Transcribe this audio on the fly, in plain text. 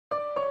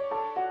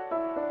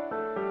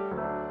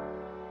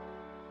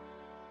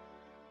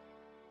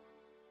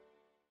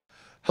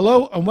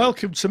Hello and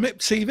welcome to MIP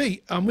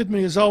TV. And with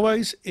me, as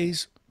always,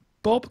 is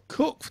Bob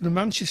Cooke from the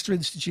Manchester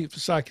Institute for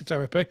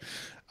Psychotherapy.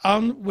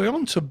 And we're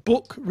on to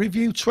book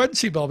review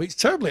 20, Bob. It's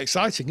terribly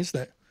exciting,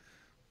 isn't it?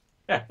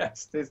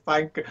 Yes,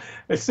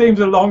 it seems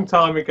a long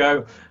time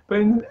ago, but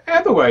in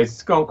other ways,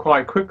 it's gone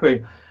quite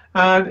quickly.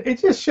 And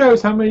it just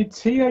shows how many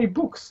TA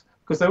books,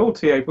 because they're all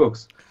TA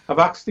books, I've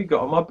actually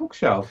got on my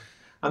bookshelf.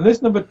 And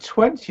this number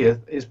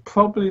 20th is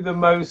probably the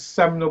most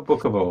seminal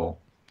book of all.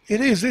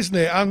 It is, isn't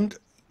it? And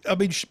I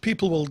mean,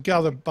 people will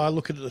gather by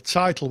looking at the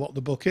title what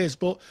the book is,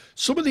 but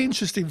some of the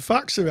interesting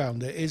facts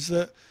around it is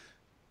that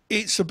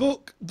it's a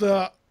book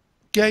that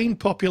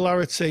gained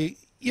popularity,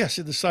 yes,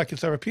 in the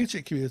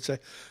psychotherapeutic community,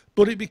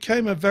 but it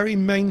became a very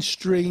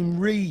mainstream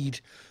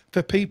read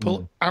for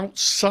people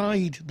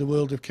outside the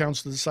world of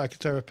counselling and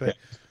psychotherapy.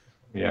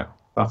 Yeah,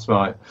 that's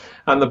right.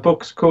 And the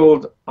book's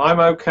called I'm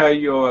Okay,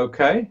 You're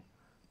Okay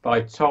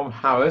by Tom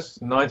Harris,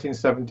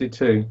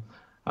 1972.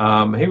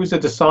 He was a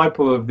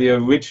disciple of the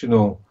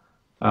original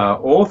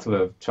author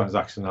of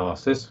Transaction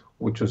Analysis,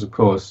 which was, of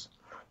course,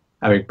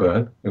 Eric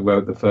Berne, who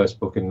wrote the first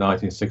book in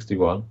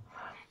 1961.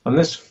 And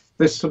this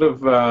sort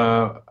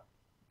of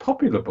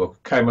popular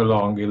book came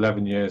along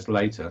 11 years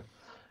later,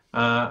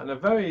 and a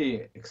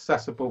very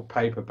accessible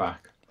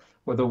paperback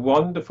with a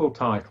wonderful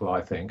title, I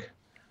think.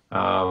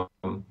 I'm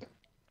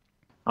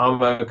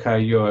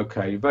okay, you're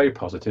okay, very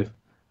positive,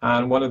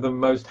 and one of the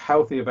most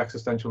healthy of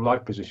existential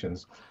life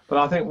positions. But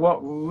I think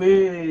what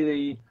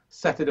really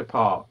set it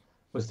apart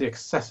was the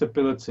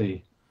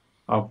accessibility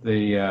of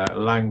the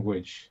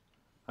language,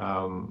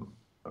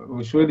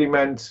 which really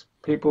meant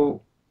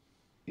people,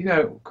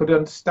 could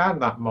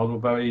understand that model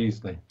very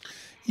easily.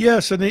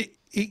 Yes, and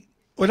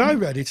when I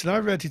read it, and I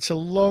read it a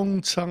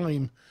long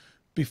time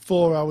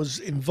before I was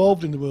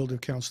involved in the world of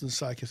counselling and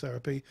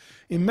psychotherapy,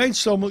 it made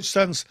so much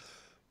sense.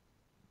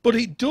 But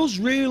it does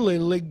really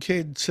link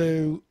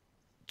into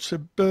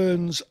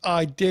Berne's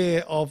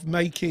idea of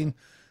making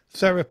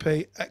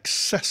therapy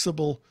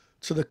accessible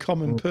to the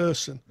common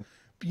person,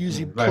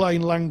 using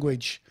plain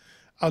language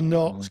and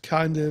not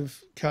kind of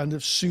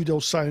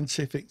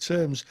pseudo-scientific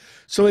terms.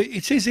 So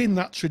it is in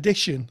that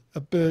tradition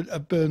of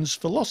Berne's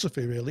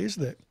philosophy, really,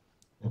 isn't it?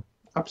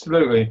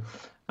 Absolutely.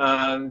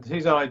 And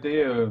his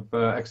idea of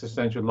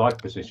existential life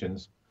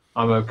positions,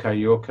 I'm okay,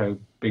 you're okay,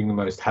 being the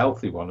most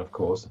healthy one, of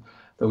course,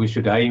 that we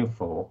should aim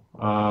for,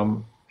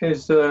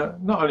 is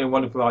not only a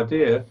wonderful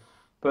idea,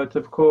 but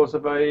of course a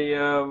very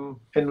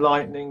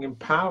enlightening,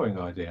 empowering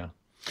idea.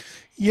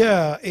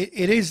 Yeah,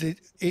 it is.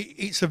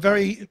 It's a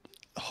very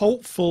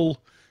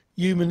hopeful,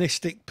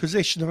 humanistic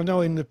position. I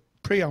know in the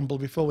preamble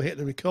before we hit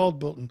the record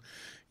button,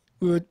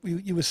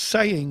 you were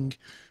saying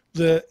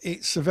that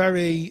it's a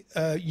very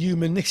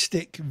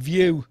humanistic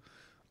view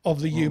of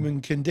the human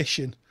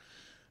condition,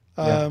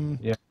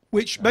 Yeah.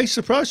 which may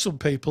surprise some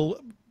people,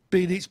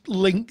 being it's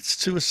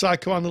linked to a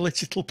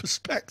psychoanalytical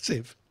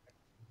perspective.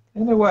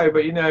 In a way,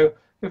 but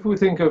if we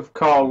think of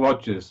Carl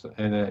Rogers,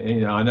 and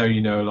I know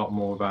you know a lot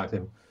more about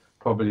him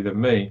probably than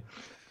me,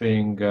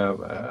 being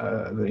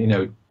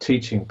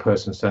teaching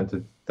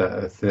person-centered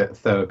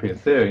therapy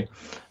and theory,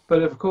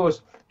 but of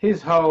course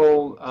his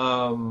whole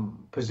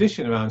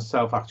position around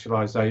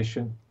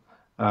self-actualization,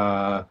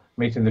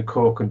 meeting the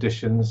core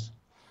conditions,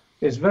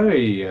 is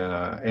very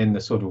in the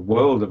sort of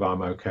world of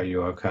I'm okay,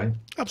 you're okay.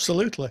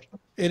 Absolutely,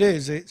 it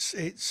is. It's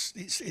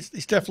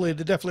definitely,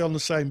 they're definitely on the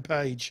same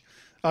page.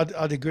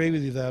 I'd agree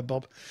with you there,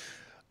 Bob.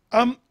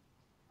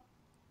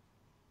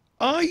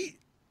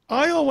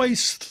 I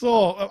always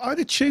thought I had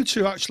a tutor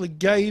who actually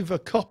gave a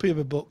copy of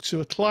a book to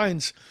a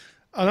client,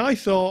 and I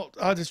thought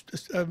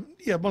one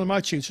of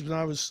my tutors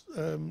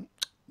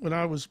when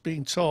I was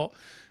being taught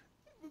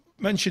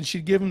mentioned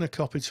she'd given a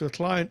copy to a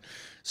client.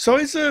 So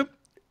I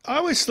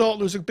always thought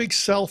there was a big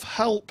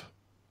self-help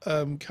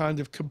kind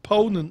of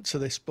component to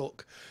this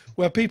book,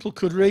 where people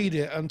could read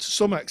it and to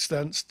some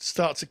extent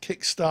start to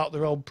kickstart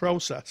their own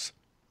process.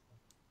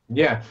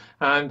 Yeah,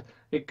 and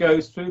it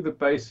goes through the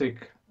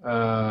basic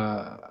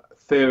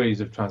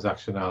theories of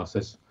transaction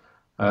analysis,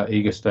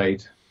 ego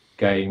state,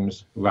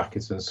 games,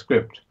 rackets, and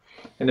script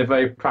in a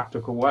very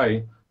practical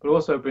way, but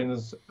also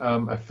brings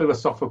a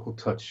philosophical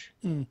touch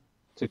to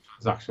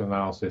transaction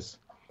analysis.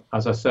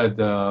 As I said,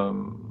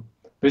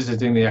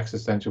 visiting the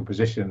existential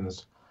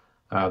positions,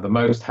 the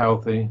most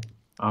healthy,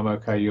 I'm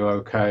okay, you're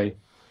okay.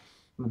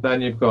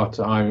 Then you've got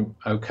I'm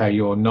okay,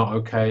 you're not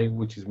okay,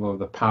 which is more of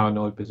the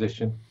paranoid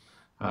position.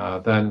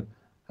 Then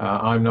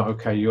I'm not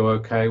okay, you're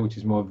okay, which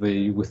is more of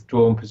the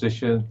withdrawn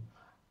position.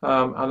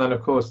 And then,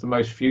 of course, the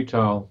most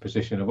futile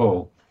position of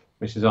all,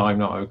 which is I'm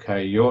not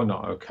okay, you're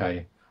not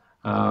okay.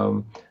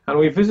 And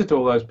we visit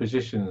all those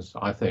positions,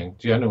 I think,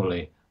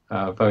 generally,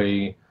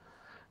 very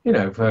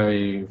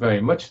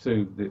much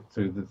through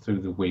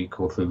the week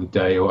or through the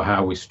day or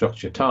how we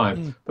structure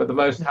time. But the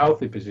most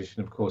healthy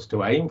position, of course,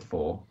 to aim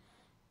for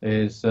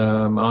is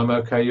I'm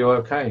okay, you're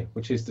okay,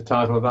 which is the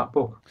title of that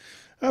book.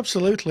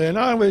 Absolutely, and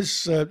I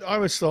always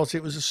thought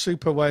it was a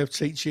super way of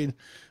teaching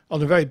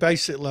on a very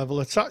basic level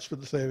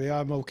attachment theory.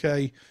 I'm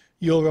okay,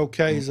 you're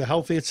okay is a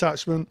healthy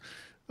attachment.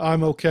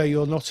 I'm okay,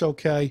 you're not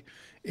okay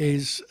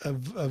is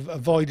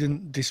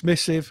avoidant,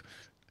 dismissive.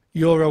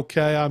 You're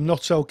okay, I'm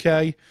not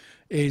okay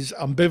is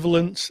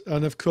ambivalent,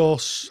 and of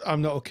course,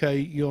 I'm not okay,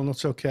 you're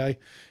not okay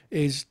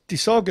is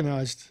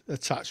disorganized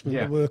attachment,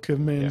 the Yeah. work of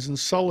Yeah. Mearns and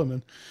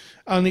Solomon.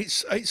 And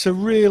it's a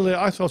really,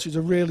 I thought it was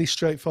a really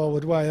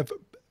straightforward way of,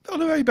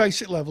 on a very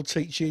basic level,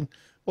 teaching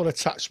what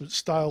attachment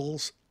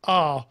styles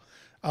are,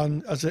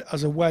 and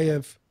as a way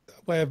of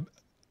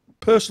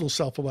personal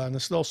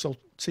self-awareness, and also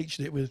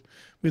teaching it with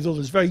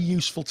others. Very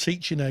useful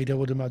teaching aid, I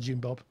would imagine,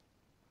 Bob.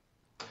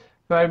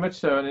 Very much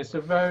so, and it's a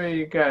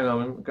very, again,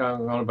 I'm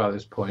going on about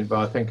this point, but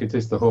I think it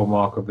is the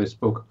hallmark of this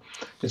book.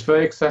 It's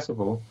very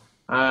accessible,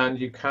 and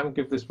you can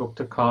give this book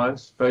to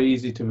clients. Very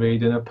easy to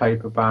read in a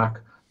paperback,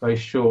 very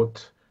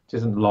short. It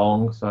isn't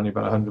long. It's only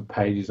about 100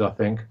 pages, I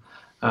think,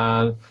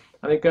 and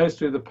it goes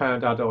through the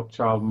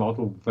parent-adult-child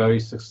model very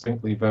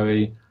succinctly,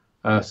 very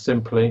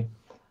simply,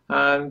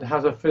 and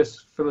has a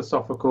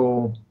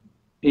philosophical,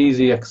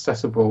 easy,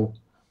 accessible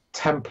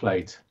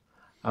template.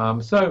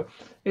 So,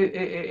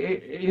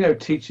 you know,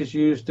 teachers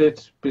used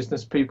it,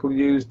 business people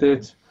used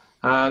it,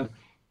 and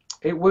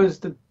it was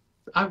in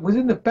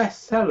the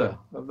bestseller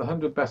of the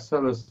 100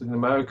 bestsellers in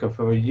America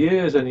for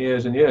years and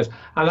years and years.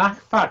 And in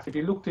fact, if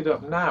you looked it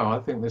up now, I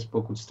think this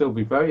book would still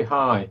be very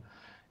high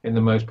in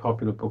the most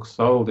popular books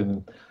sold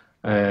in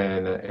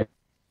America,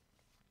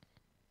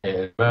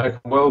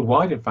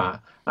 worldwide, in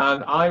fact.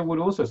 And I would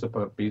also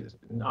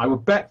I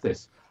would bet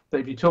this, that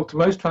if you talk to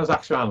most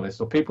transaction analysts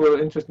or people who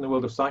are interested in the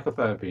world of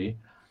psychotherapy,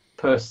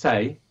 per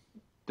se,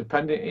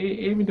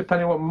 even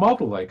depending on what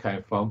model they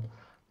came from,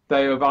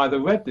 they have either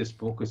read this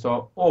book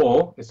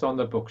or it's on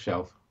their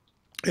bookshelf.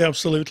 Yeah,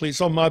 absolutely.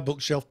 It's on my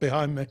bookshelf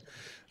behind me.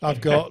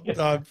 I've got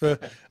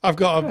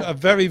a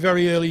very,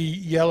 very early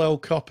yellow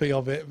copy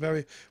of it,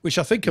 which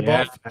I think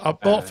I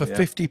bought for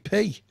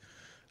 50p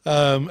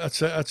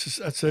at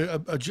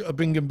a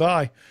bring and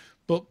buy.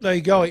 But there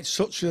you go. It's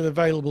such an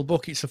available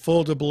book. It's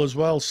affordable as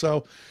well.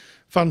 So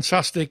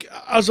fantastic.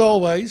 As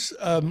always,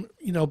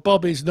 you know,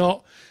 Bob is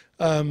not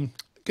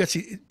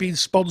being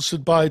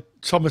sponsored by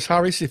Thomas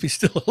Harris, if he's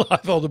still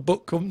alive, or the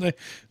book company.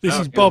 This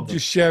is Bob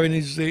just sharing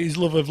his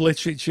love of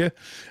literature.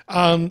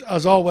 And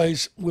as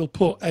always, we'll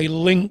put a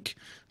link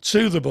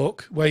to the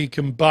book where you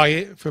can buy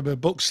it from a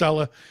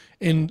bookseller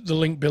in the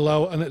link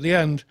below. And at the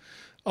end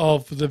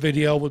of the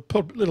video, we'll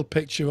put a little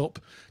picture up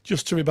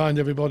just to remind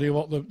everybody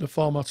what the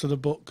format of the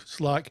book's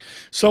like.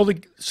 So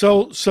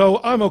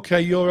I'm okay,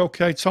 you're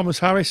okay, Thomas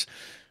Harris.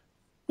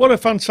 What a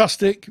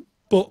fantastic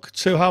book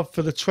to have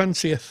for the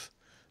 20th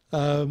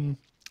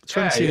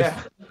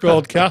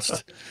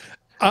broadcast.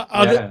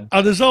 And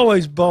as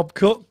always, Bob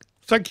Cooke,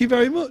 thank you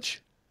very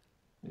much.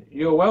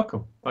 You're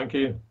welcome. Thank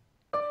you.